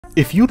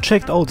If you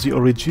checked out the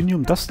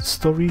Originium Dust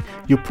story,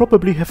 you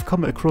probably have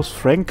come across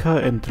Franka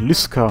and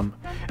Liskarm,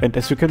 and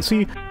as you can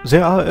see,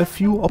 there are a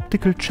few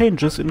optical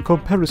changes in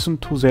comparison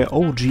to their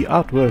OG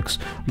artworks,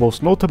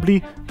 most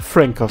notably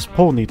Franka's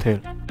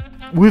ponytail.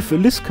 With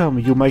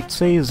Liskarm you might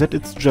say that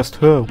it's just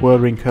her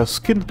wearing her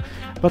skin,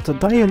 but the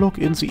dialogue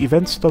in the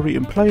event story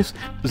implies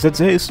that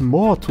there is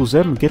more to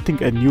them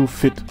getting a new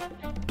fit.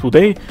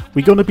 Today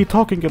we're gonna be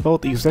talking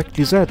about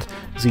exactly that,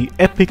 the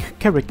epic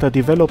character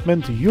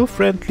development your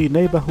friendly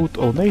neighborhood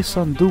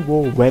Onei-san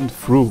duo went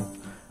through.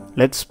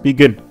 Let's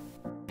begin.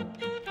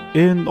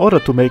 In order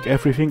to make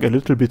everything a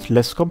little bit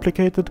less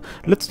complicated,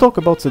 let's talk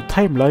about the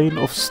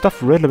timeline of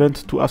stuff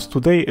relevant to us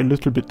today a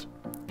little bit.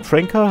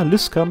 Franka,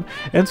 Liskarm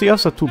and the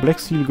other two Black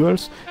Steel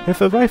girls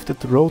have arrived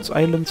at Rhodes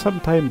Island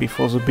sometime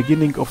before the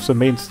beginning of the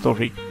main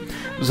story.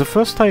 The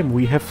first time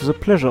we have the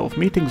pleasure of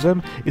meeting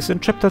them is in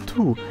chapter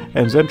 2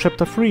 and then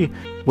chapter 3,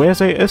 where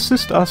they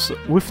assist us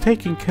with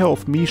taking care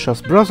of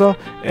Misha's brother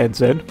and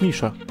then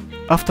Misha.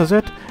 After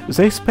that,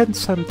 they spend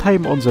some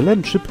time on the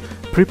land ship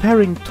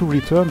preparing to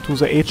return to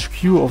the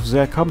HQ of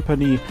their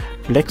company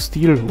Black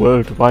Steel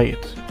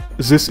Worldwide.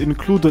 This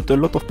included a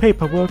lot of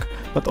paperwork,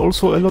 but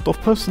also a lot of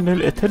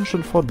personal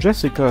attention for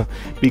Jessica,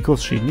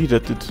 because she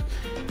needed it.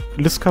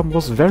 Liskarm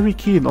was very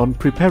keen on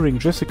preparing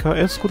Jessica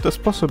as good as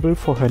possible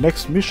for her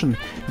next mission,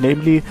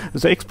 namely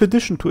the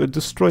expedition to a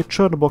destroyed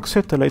Chernobog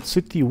satellite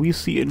city we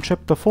see in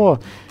chapter 4.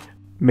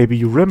 Maybe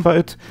you remember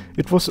it,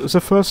 it was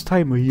the first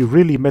time we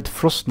really met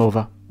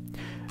Frostnova.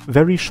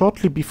 Very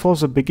shortly before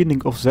the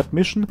beginning of that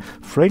mission,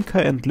 Franka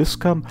and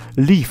Liskarm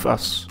leave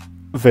us.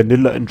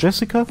 Vanilla and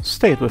Jessica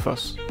stayed with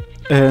us.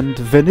 And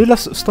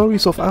Vanilla's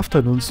Stories of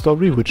Afternoon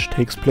story, which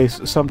takes place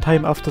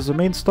sometime after the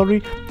main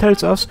story,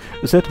 tells us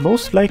that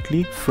most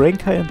likely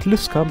Franka and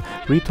Liskarm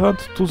returned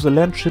to the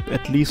land ship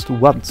at least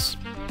once.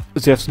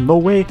 There's no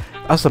way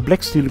other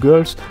Black Steel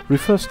girls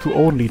refers to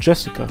only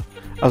Jessica,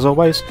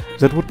 otherwise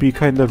that would be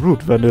kinda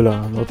rude,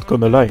 Vanilla, not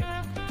gonna lie.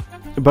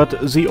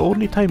 But the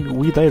only time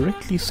we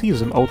directly see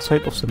them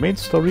outside of the main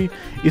story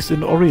is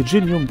in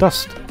Originium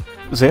Dust.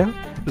 There,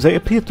 they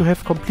appear to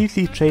have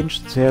completely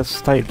changed their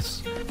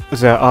styles.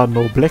 There are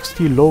no Black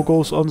Steel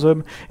logos on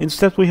them,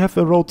 instead we have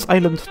a Rhodes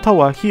Island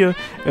tower here,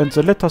 and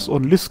the letters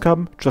on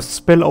Liskarm just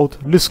spell out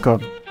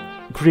Liskarm.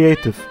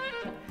 Creative.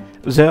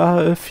 There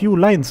are a few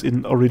lines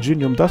in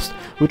Originium Dust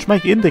which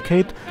might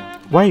indicate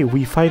why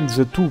we find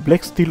the two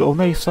Black Steel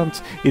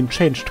Onei-sans in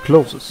changed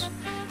clothes.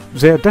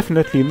 They're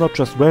definitely not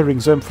just wearing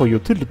them for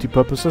utility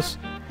purposes.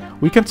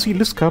 We can see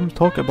Liskarm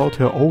talk about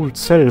her old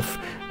self,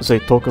 they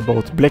talk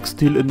about Black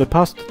Steel in the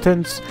past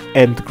tense,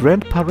 and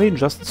Grandpa Rain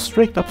just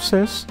straight up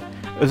says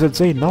that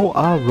they now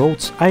are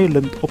Rhodes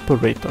Island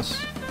operators.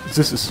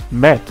 This is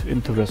mad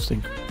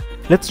interesting.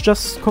 Let's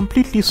just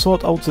completely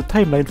sort out the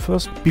timeline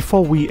first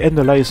before we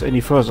analyze any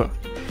further.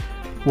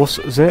 Was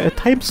there a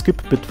time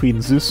skip between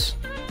this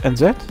and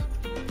that?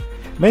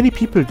 Many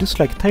people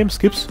dislike time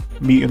skips,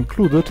 me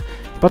included,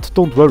 but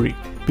don't worry,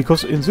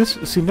 because in this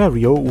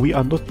scenario we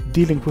are not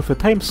dealing with a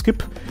time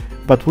skip,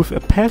 but with a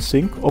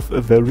passing of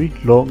a very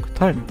long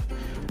time.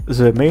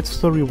 The main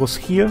story was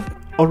here,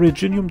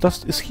 Originium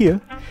Dust is here,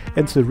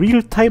 and the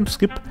real time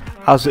skip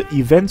are the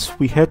events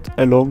we had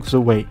along the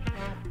way.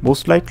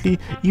 Most likely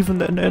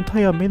even an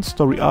entire main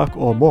story arc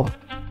or more.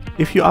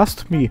 If you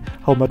asked me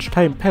how much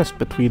time passed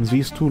between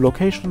these two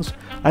locations,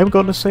 I'm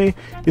gonna say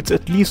it's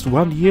at least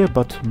 1 year,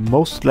 but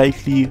most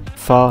likely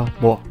far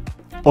more.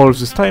 All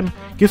this time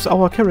gives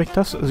our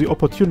characters the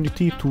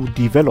opportunity to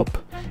develop.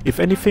 If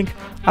anything,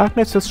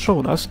 Arknights has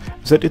shown us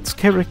that its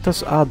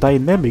characters are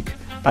dynamic.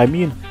 I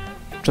mean,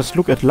 just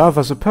look at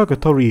Lava the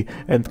Purgatory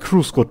and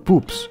Cruz got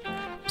boobs.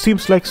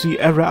 Seems like the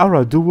Ara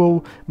Ara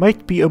duo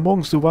might be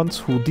among the ones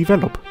who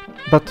develop.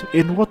 But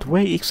in what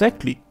way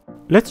exactly?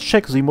 Let's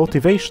check the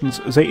motivations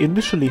they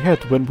initially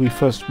had when we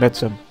first met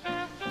them.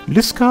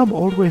 Liskarm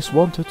always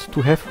wanted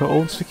to have her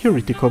own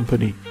security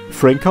company.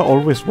 Franka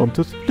always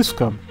wanted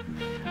Liskarm.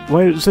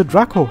 While the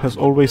Draco has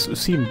always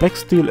seen Black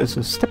Steel as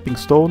a stepping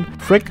stone,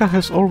 Franka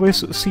has always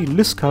seen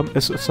Liskarm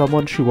as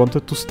someone she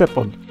wanted to step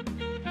on.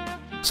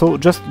 So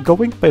just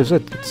going by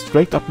that, it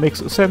straight up makes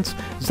sense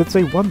that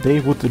they one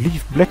day would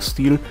leave Black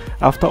Steel.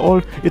 After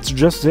all, it's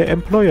just their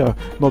employer,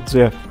 not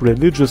their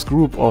religious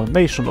group or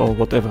nation or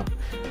whatever.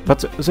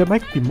 But there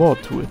might be more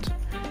to it.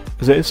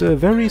 There is a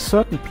very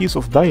certain piece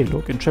of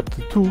dialogue in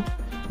chapter 2,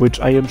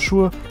 which I am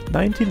sure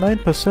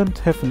 99%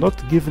 have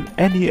not given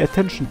any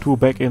attention to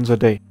back in the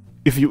day.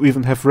 If you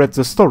even have read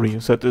the story,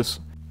 that is.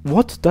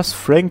 What does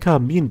Franka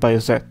mean by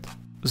that?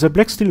 The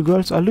Black Steel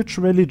girls are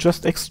literally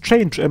just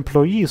exchange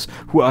employees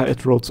who are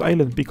at Rhodes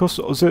Island because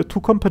the two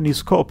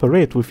companies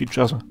cooperate with each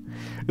other.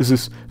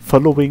 This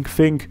following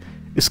thing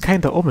is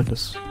kinda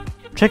ominous.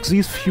 Check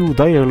these few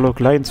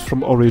dialogue lines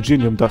from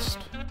Originium Dust.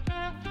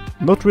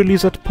 Not really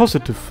that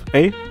positive,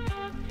 eh?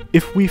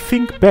 If we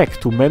think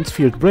back to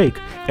Mansfield Break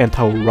and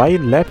how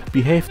Ryan Lab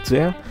behaved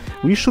there,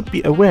 we should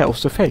be aware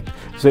of the fact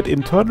that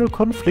internal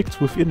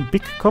conflicts within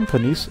big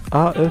companies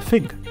are a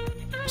thing.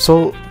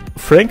 So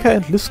Franka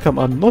and Liskarm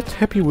are not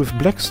happy with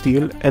Black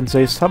Steel and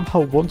they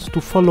somehow want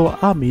to follow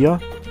Amir.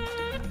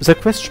 The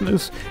question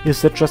is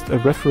that just a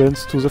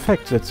reference to the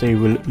fact that they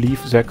will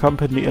leave their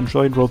company and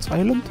join Rhodes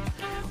Island?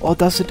 Or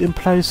does it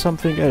imply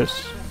something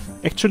else?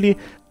 Actually,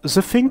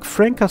 the thing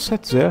Franka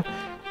said there,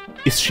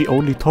 is she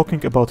only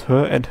talking about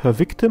her and her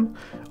victim?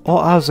 Or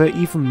are there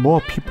even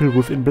more people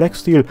within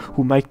Blacksteel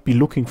who might be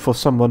looking for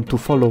someone to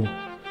follow?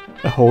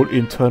 A whole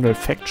internal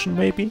faction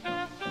maybe?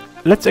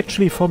 Let's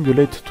actually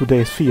formulate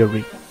today's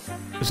theory.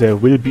 There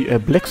will be a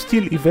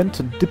Blacksteel event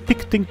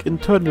depicting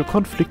internal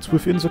conflicts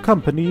within the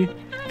company,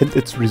 and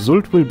its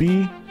result will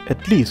be,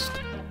 at least,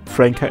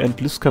 Franka and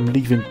Liskarm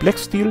leaving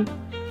Blacksteel,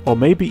 or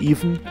maybe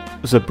even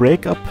the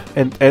breakup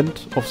and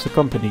end of the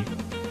company.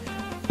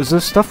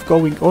 The stuff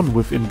going on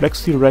within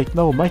Blacksteel right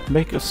now might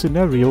make a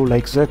scenario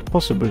like that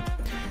possible.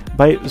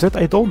 By that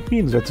I don't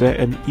mean that they're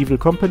an evil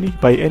company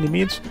by any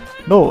means.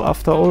 No,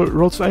 after all,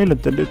 Rhodes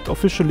Island and it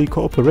officially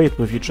cooperate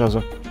with each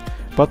other.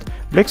 But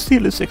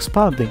Blacksteel is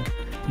expanding,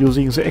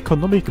 using the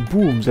economic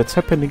boom that's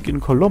happening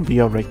in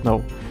Colombia right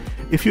now.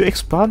 If you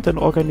expand an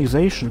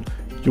organization,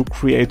 you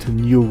create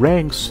new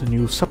ranks,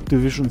 new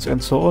subdivisions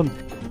and so on.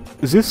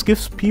 This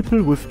gives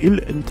people with ill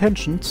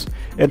intentions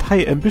and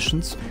high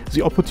ambitions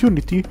the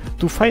opportunity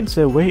to find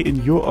their way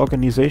in your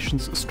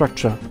organization's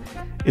structure.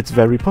 It's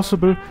very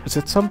possible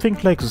that something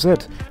like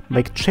that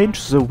might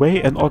change the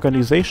way an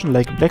organization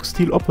like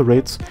Blacksteel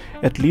operates,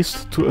 at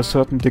least to a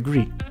certain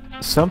degree.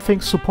 Something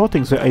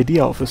supporting the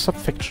idea of a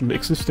subfaction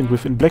existing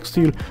within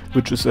Blacksteel,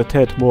 which is a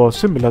tad more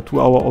similar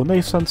to our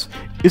Onaisans,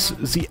 is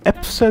the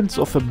absence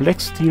of a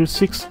Blacksteel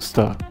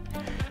 6-star.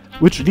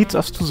 Which leads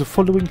us to the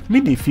following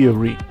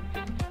mini-theory.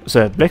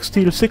 The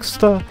Blacksteel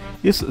 6-star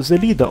is the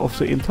leader of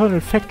the internal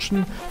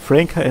faction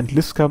Franka and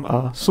Liskarm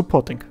are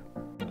supporting.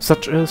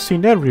 Such a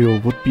scenario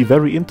would be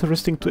very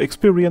interesting to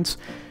experience,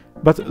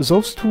 but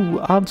those two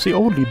aren't the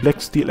only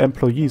Blacksteel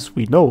employees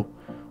we know.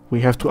 We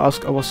have to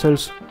ask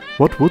ourselves,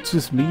 what would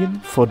this mean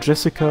for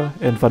Jessica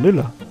and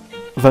Vanilla?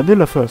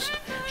 Vanilla first.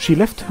 She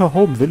left her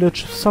home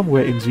village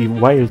somewhere in the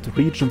wild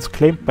regions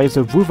claimed by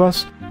the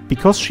Wuvas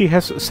because she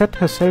has set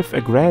herself a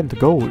grand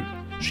goal.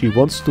 She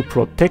wants to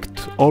protect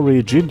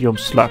Originium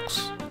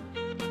slugs.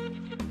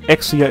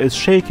 Exia is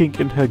shaking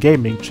in her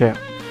gaming chair.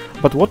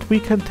 But what we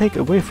can take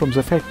away from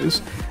the fact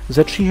is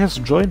that she has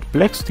joined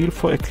Blacksteel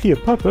for a clear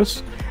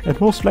purpose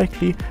and most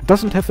likely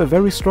doesn't have a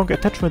very strong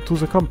attachment to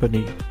the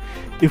company.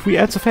 If we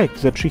add the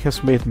fact that she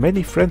has made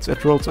many friends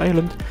at Rhodes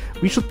Island,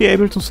 we should be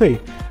able to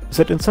say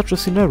that in such a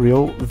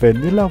scenario,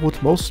 Vanilla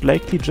would most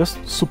likely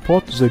just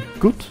support the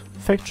good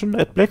faction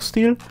at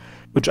Blacksteel,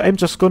 which I'm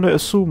just gonna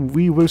assume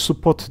we will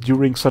support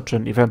during such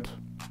an event.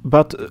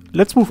 But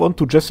let's move on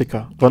to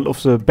Jessica, one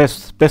of the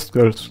best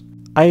girls.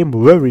 I am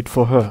worried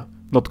for her,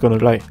 not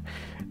gonna lie.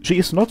 She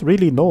is not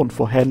really known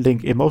for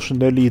handling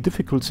emotionally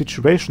difficult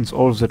situations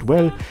all that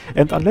well,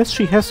 and unless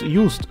she has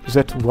used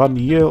that 1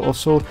 year or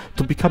so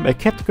to become a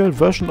catgirl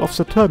version of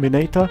the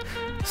Terminator,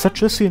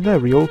 such a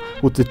scenario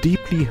would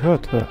deeply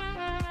hurt her.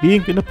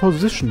 Being in a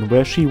position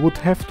where she would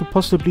have to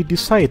possibly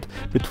decide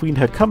between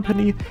her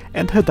company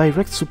and her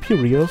direct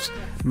superiors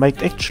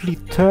might actually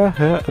tear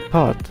her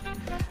apart.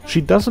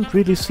 She doesn't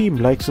really seem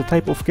like the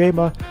type of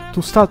gamer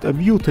to start a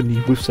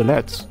mutiny with the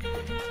lads.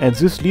 And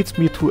this leads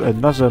me to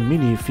another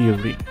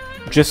mini-theory.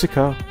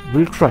 Jessica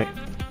will cry.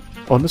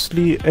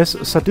 Honestly, as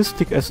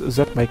sadistic as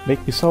that might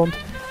make me sound,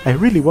 I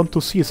really want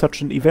to see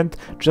such an event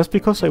just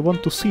because I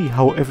want to see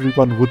how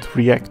everyone would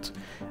react.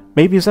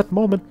 Maybe that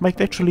moment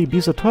might actually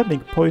be the turning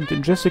point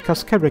in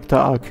Jessica's character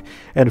arc,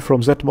 and from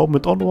that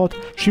moment onward,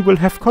 she will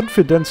have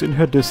confidence in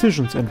her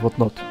decisions and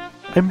whatnot.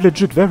 I'm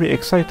legit very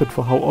excited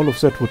for how all of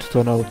that would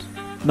turn out.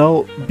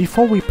 Now,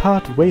 before we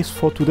part ways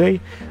for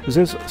today,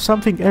 there's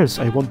something else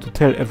I want to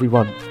tell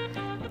everyone.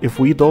 If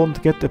we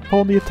don't get a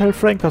Ponytail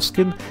Franka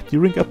skin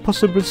during a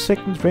possible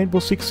second Rainbow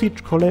Six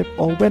Siege collab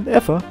or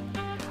whenever,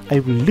 I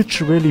will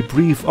literally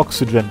breathe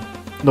oxygen.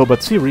 No,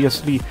 but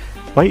seriously,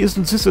 why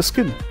isn't this a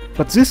skin?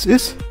 But this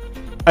is...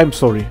 I'm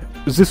sorry,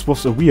 this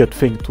was a weird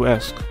thing to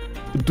ask.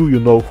 Do you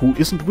know who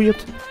isn't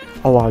weird?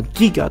 Our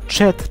Giga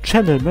Chat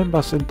channel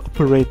members and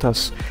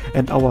operators,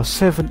 and our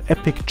 7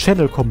 epic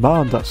channel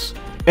commanders.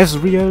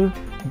 Ezreal,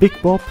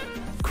 Big Bob,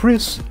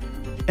 Chris,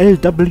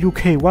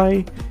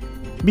 LWKY,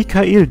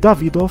 Mikhail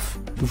Davidov,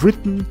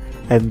 Vritten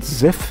and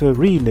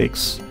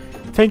Zephyrinix.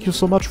 Thank you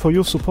so much for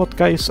your support,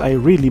 guys, I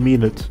really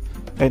mean it.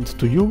 And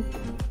to you,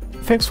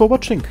 thanks for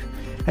watching,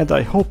 and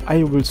I hope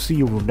I will see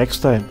you next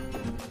time.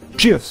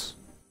 Cheers!